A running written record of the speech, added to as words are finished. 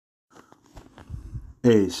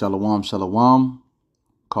Hey, shalom, shalom.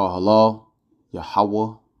 Call halal,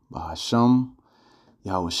 Yahweh, Bahasham,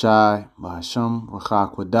 Yahweh Shai, Bahasham,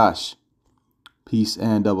 Rachak Kwadash. Peace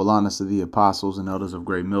and double honors to the apostles and elders of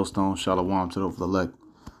Great Millstone. Shalom to the elect.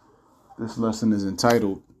 This lesson is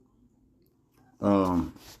entitled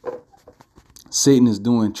Satan is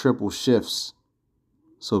doing triple shifts,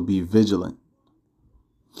 so be vigilant.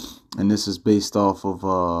 And this is based off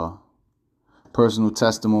of personal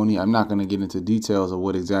testimony. I'm not going to get into details of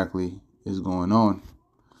what exactly is going on.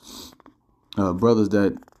 Brothers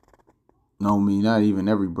that know me, not even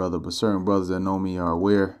every brother, but certain brothers that know me are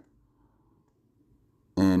aware.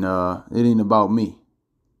 And it ain't about me.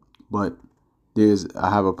 But I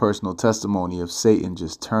have a personal testimony of Satan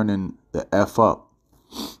just turning the F up.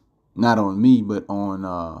 Not on me, but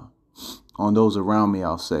on those around me,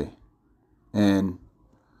 I'll say. And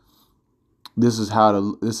this is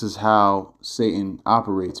how Satan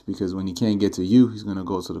operates, because when he can't get to you, he's gonna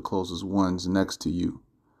go to the closest ones next to you.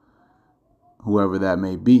 Whoever that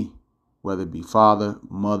may be, whether it be father,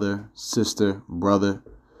 mother, sister, brother,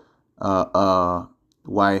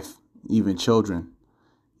 wife, even children.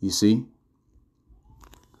 You see?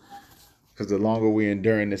 Because the longer we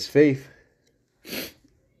endure in this faith,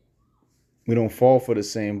 we don't fall for the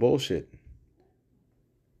same bullshit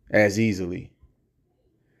as easily.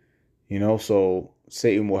 You know, so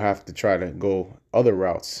Satan will have to try to go other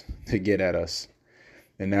routes to get at us.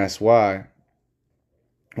 And that's why,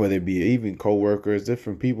 whether it be even co-workers,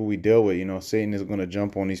 different people we deal with, Satan is going to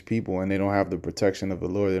jump on these people, and they don't have the protection of the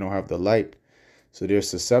Lord. They don't have the light. So they're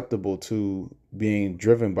susceptible to being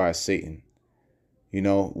driven by Satan.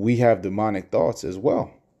 We have demonic thoughts as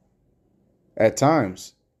well. At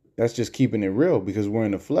times, that's just keeping it real, because we're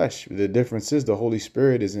in the flesh. The difference is the Holy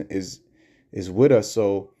Spirit is with us.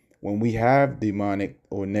 So when we have demonic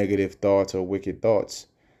or negative thoughts or wicked thoughts,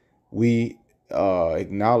 we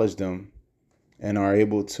acknowledge them and are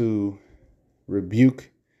able to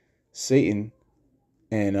rebuke Satan.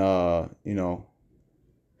 And,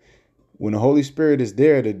 when the Holy Spirit is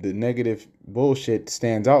there, the negative bullshit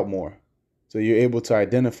stands out more. So you're able to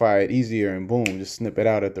identify it easier and boom, just snip it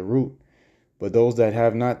out at the root. But those that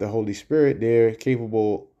have not the Holy Spirit, they're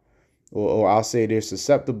capable, or I'll say they're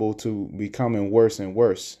susceptible to becoming worse and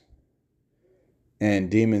worse.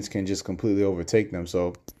 And demons can just completely overtake them.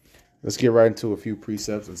 So let's get right into a few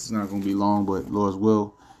precepts. It's not going to be long, but Lord's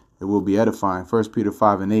will, it will be edifying. 1 Peter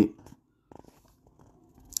 5:8.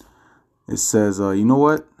 It says, you know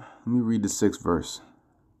what? Let me read the 6th verse.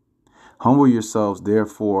 Humble yourselves,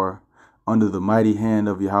 therefore, under the mighty hand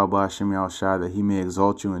of Yahweh Hashem Yahushua, that he may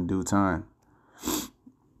exalt you in due time.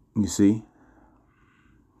 You see?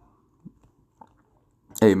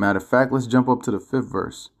 Hey, matter of fact, let's jump up to the 5th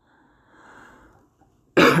verse.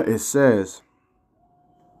 It says,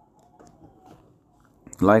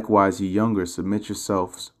 likewise, ye younger, submit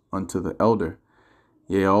yourselves unto the elder.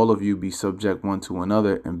 Yea, all of you be subject one to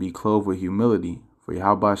another, and be clothed with humility. For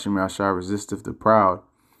Yahweh Hashem Yahushua resisteth the proud,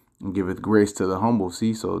 and giveth grace to the humble.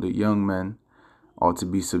 See, so the young men ought to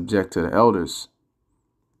be subject to the elders.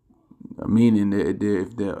 Meaning that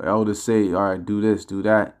if the elders say, all right, do this, do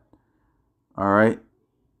that, all right,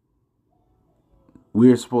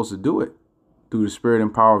 we're supposed to do it through the spirit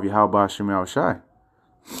and power of Yahweh Hashem Yahushua.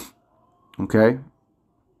 Okay?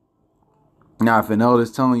 Now, if an elder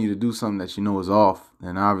is telling you to do something that you know is off,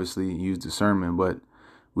 then obviously use discernment. But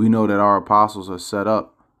we know that our apostles are set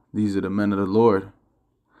up. These are the men of the Lord.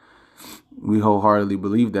 We wholeheartedly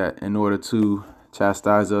believe that, in order to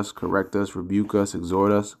chastise us, correct us, rebuke us,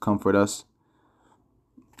 exhort us, comfort us.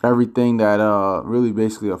 Everything that really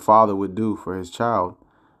basically a father would do for his child,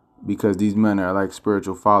 because these men are like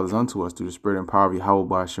spiritual fathers unto us through the spirit and power of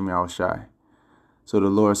Yahweh Hashem Yahushua. So the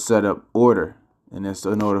Lord set up order, and it's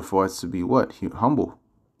in order for us to be what? Humble,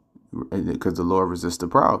 because the Lord resists the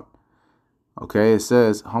proud. Okay, it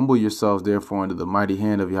says, humble yourselves therefore under the mighty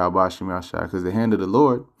hand of Yahweh Hashem Yahushua, because the hand of the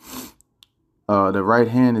Lord, the right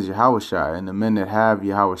hand is Yahushua, and the men that have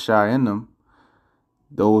Yahushua in them,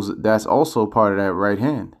 that's also part of that right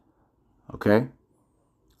hand. Okay,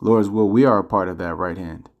 Lord's will, we are a part of that right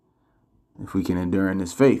hand, if we can endure in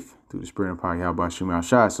this faith through the spirit and power of Yahweh Hashem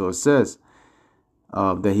Yahushua. So it says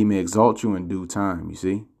that he may exalt you in due time. You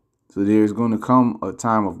see, so there's going to come a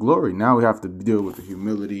time of glory. Now we have to deal with the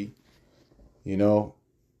humility, the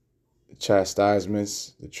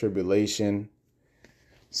chastisements, the tribulation,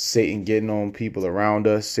 Satan getting on people around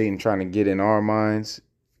us, Satan trying to get in our minds.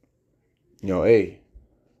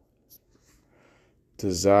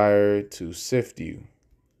 Desire to sift you.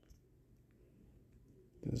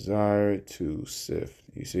 Desire to sift.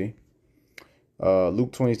 You see?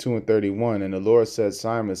 Luke 22:31. And the Lord said,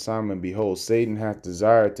 Simon, Simon, behold, Satan hath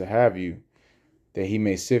desired to have you, that he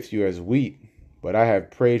may sift you as wheat. But I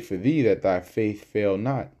have prayed for thee, that thy faith fail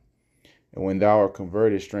not. And when thou art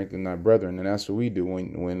converted, strengthen thy brethren. And that's what we do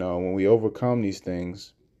when we overcome these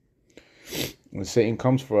things. When Satan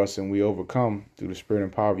comes for us and we overcome through the spirit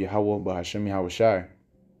and power of Yahweh, Bahashem Yahushai,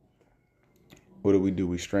 what do?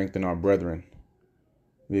 We strengthen our brethren.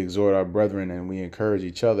 We exhort our brethren and we encourage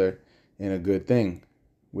each other in a good thing,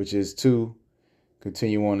 which is to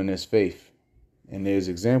continue on in this faith. And there's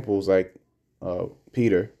examples like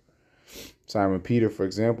Peter, Simon Peter, for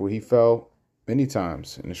example. He fell many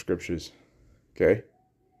times in the scriptures. Okay.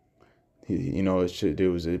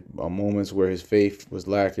 There was a moments where his faith was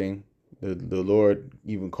lacking. The Lord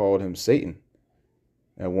even called him Satan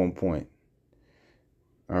at one point.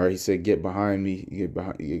 All right, he said, "Get behind me, get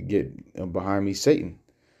behind me, Satan."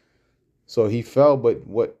 So he fell, but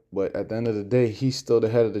at the end of the day, he's still the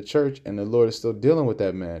head of the church, and the Lord is still dealing with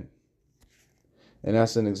that man. And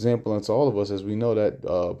that's an example unto all of us, as we know that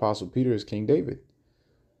Apostle Peter is King David.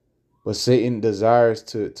 But Satan desires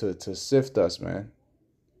to sift us, man.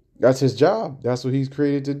 That's his job. That's what he's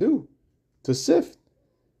created to do, to sift.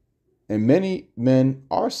 And many men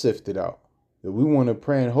are sifted out. That we want to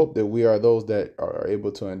pray and hope that we are those that are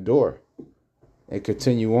able to endure and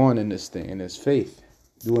continue on in this thing, in this faith,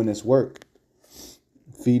 doing this work,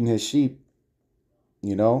 feeding his sheep.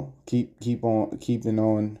 Keeping on, keeping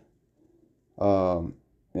on,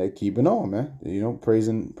 man.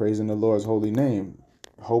 Praising the Lord's holy name,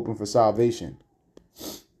 hoping for salvation.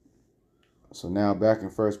 So now back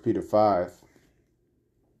in 1 Peter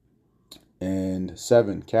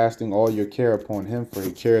 5:7, casting all your care upon him, for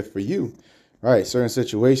he careth for you. Right, certain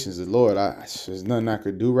situations, the Lord, there's nothing I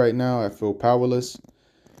could do right now. I feel powerless,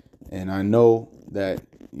 and I know that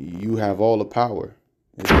you have all the power.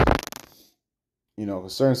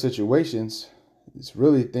 Certain situations, it's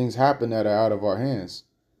really things happen that are out of our hands.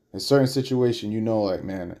 In certain situation, like,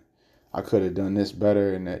 man, I could have done this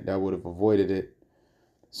better, and that would have avoided it,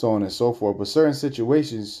 so on and so forth. But certain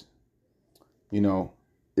situations,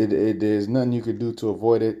 there's nothing you could do to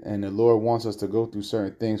avoid it, and the Lord wants us to go through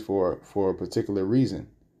certain things for a particular reason.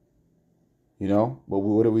 But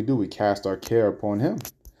what do? We cast our care upon him.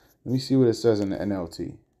 Let me see what it says in the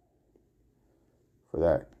NLT for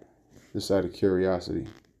that, just out of curiosity.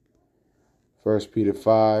 1 Peter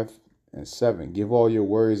 5:7. Give all your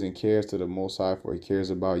worries and cares to the Most High, for he cares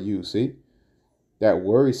about you. See, that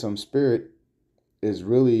worrisome spirit is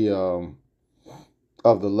really of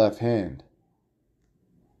the left hand.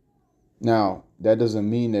 Now, that doesn't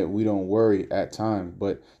mean that we don't worry at times,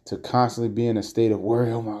 but to constantly be in a state of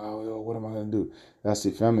worry, oh my God, what am I going to do? That's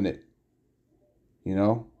effeminate.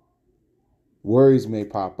 Worries may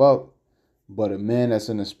pop up, but a man that's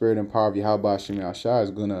in the spirit and power of Yahweh Shem Yahshai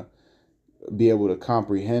is going to be able to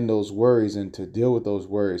comprehend those worries and to deal with those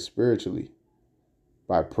worries spiritually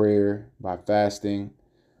by prayer, by fasting,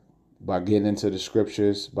 by getting into the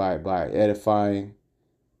scriptures, by edifying.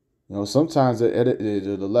 Sometimes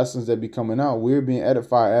the lessons that be coming out, we're being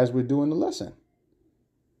edified as we're doing the lesson.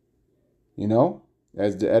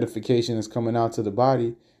 As the edification is coming out to the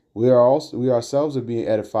body, we ourselves are being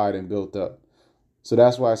edified and built up. So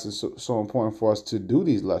that's why it's so important for us to do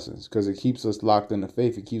these lessons, because it keeps us locked in the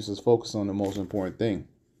faith. It keeps us focused on the most important thing,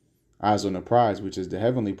 eyes on the prize, which is the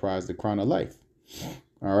heavenly prize, the crown of life.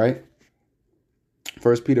 All right.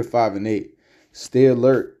 1 Peter 5:8. Stay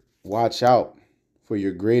alert. Watch out for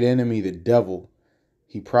your great enemy, the devil.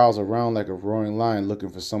 He prowls around like a roaring lion looking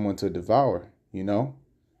for someone to devour, And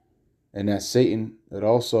that Satan, but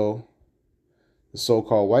also the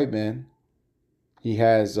so-called white man, he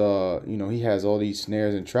has all these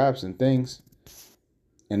snares and traps and things.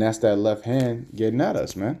 And that's that left hand getting at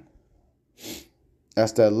us, man.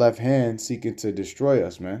 That's that left hand seeking to destroy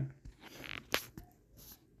us, man.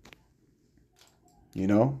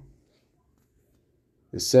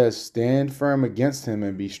 It says, stand firm against him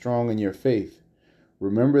and be strong in your faith.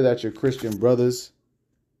 Remember that your Christian brothers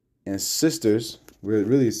and sisters,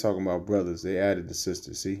 really it's talking about brothers. They added the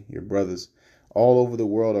sisters. See, your brothers all over the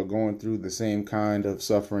world are going through the same kind of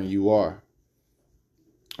suffering you are.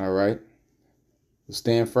 All right. So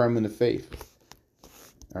stand firm in the faith.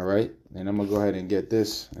 All right. And I'm going to go ahead and get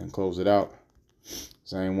this and close it out,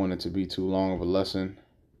 because I ain't want it to be too long of a lesson.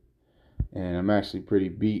 And I'm actually pretty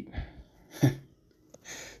beat.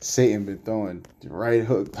 Satan been throwing right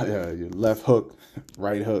hook, left hook,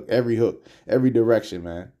 right hook, every direction,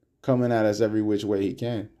 man. Coming at us every which way he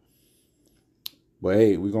can. But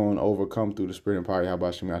hey, we're going to overcome through the spirit and power. How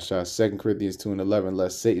about Shem Yahshua? 2 Corinthians 2:11,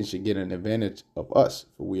 lest Satan should get an advantage of us,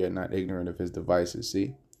 for we are not ignorant of his devices.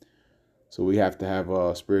 See? So we have to have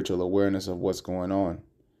a spiritual awareness of what's going on.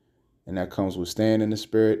 And that comes with staying in the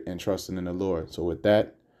spirit and trusting in the Lord. So with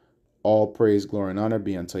that, all praise, glory, and honor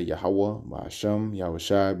be unto Yahweh, Ba'ashem,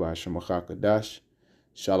 Yahushai, Ba'ashem Achakadash.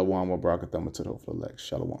 Shalom, wa barakatuh to the elect.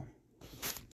 Shalom.